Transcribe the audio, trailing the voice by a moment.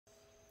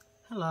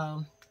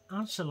Hello,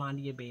 I'm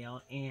Shullundia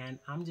Bell, and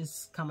I'm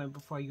just coming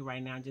before you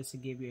right now just to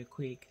give you a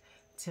quick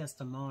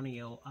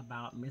testimonial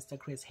about Mr.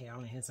 Chris Hale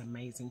and his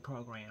amazing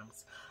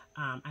programs.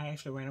 I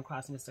actually ran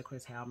across Mr.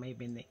 Chris Hale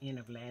maybe in the end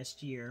of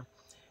last year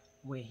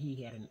where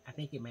he had I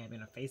think it may have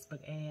been a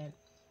Facebook ad,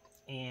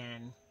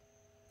 and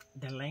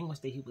the language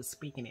that he was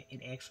speaking,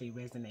 it actually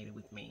resonated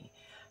with me.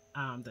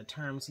 The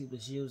terms he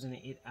was using,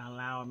 it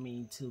allowed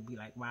me to be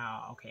like,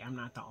 wow, okay, I'm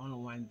not the only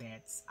one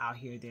that's out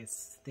here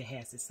that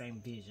has the same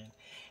vision.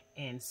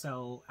 And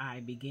so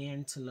I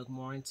began to look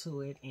more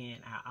into it,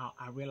 and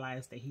I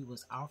realized that he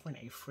was offering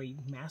a free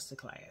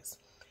masterclass.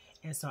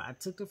 And so I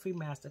took the free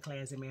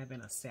masterclass. It may have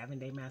been a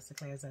 7-day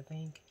masterclass, I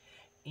think.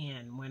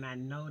 And when I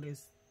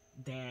noticed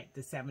that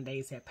the 7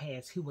 days had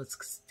passed, he was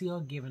still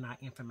giving out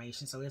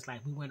information. So it's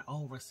like we went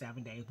over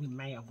 7 days. We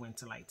may have went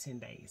to like 10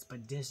 days,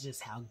 but this is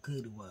just how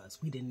good it was.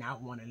 We did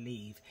not want to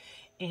leave.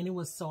 And it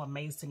was so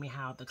amazing to me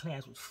how the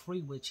class was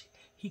free, which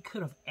he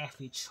could have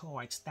actually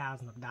charged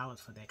thousands of dollars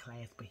for that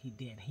class, but he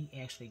didn't. He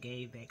actually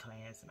gave that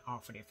class and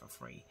offered it for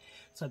free.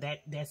 So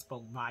that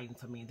spoke volume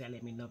to me. That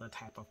let me know the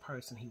type of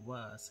person he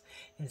was.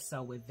 And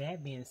so with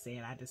that being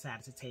said, I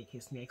decided to take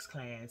his next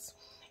class,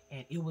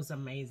 and it was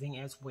amazing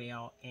as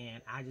well.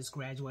 And I just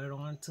graduated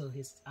on to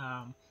his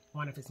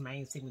one of his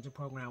main signature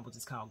programs, which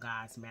is called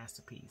God's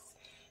Masterpiece.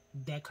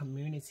 That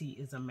community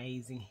is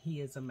amazing. He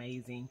is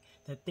amazing.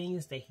 The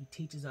things that he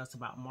teaches us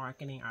about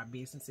marketing our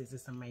businesses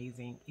is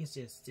amazing. It's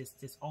just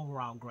this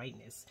overall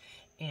greatness.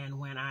 And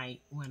when I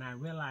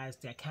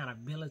realized the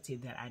accountability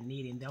that I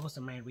needed, and that was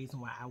the main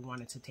reason why I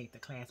wanted to take the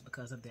class,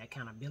 because of the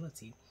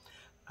accountability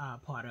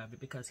part of it,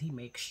 because he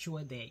makes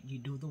sure that you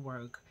do the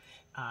work.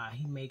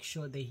 He makes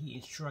sure that he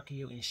instructs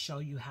you and show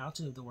you how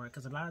to do the work,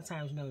 because a lot of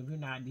times,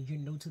 if you're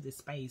new to this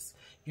space,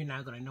 you're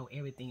not going to know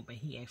everything, but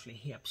he actually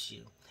helps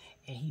you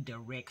and he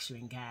directs you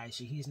and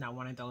guides you. He's not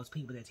one of those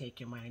people that take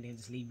your money and then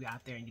just leave you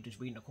out there and you're just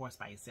reading the course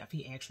by yourself.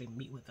 He actually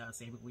meet with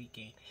us every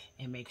weekend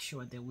and make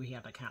sure that we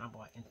have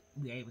accountable and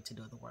we're able to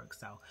do the work.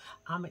 So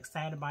I'm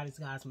excited about this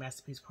God's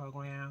Masterpiece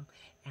program,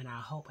 and I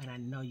hope and I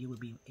know you will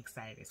be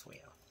excited as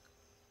well.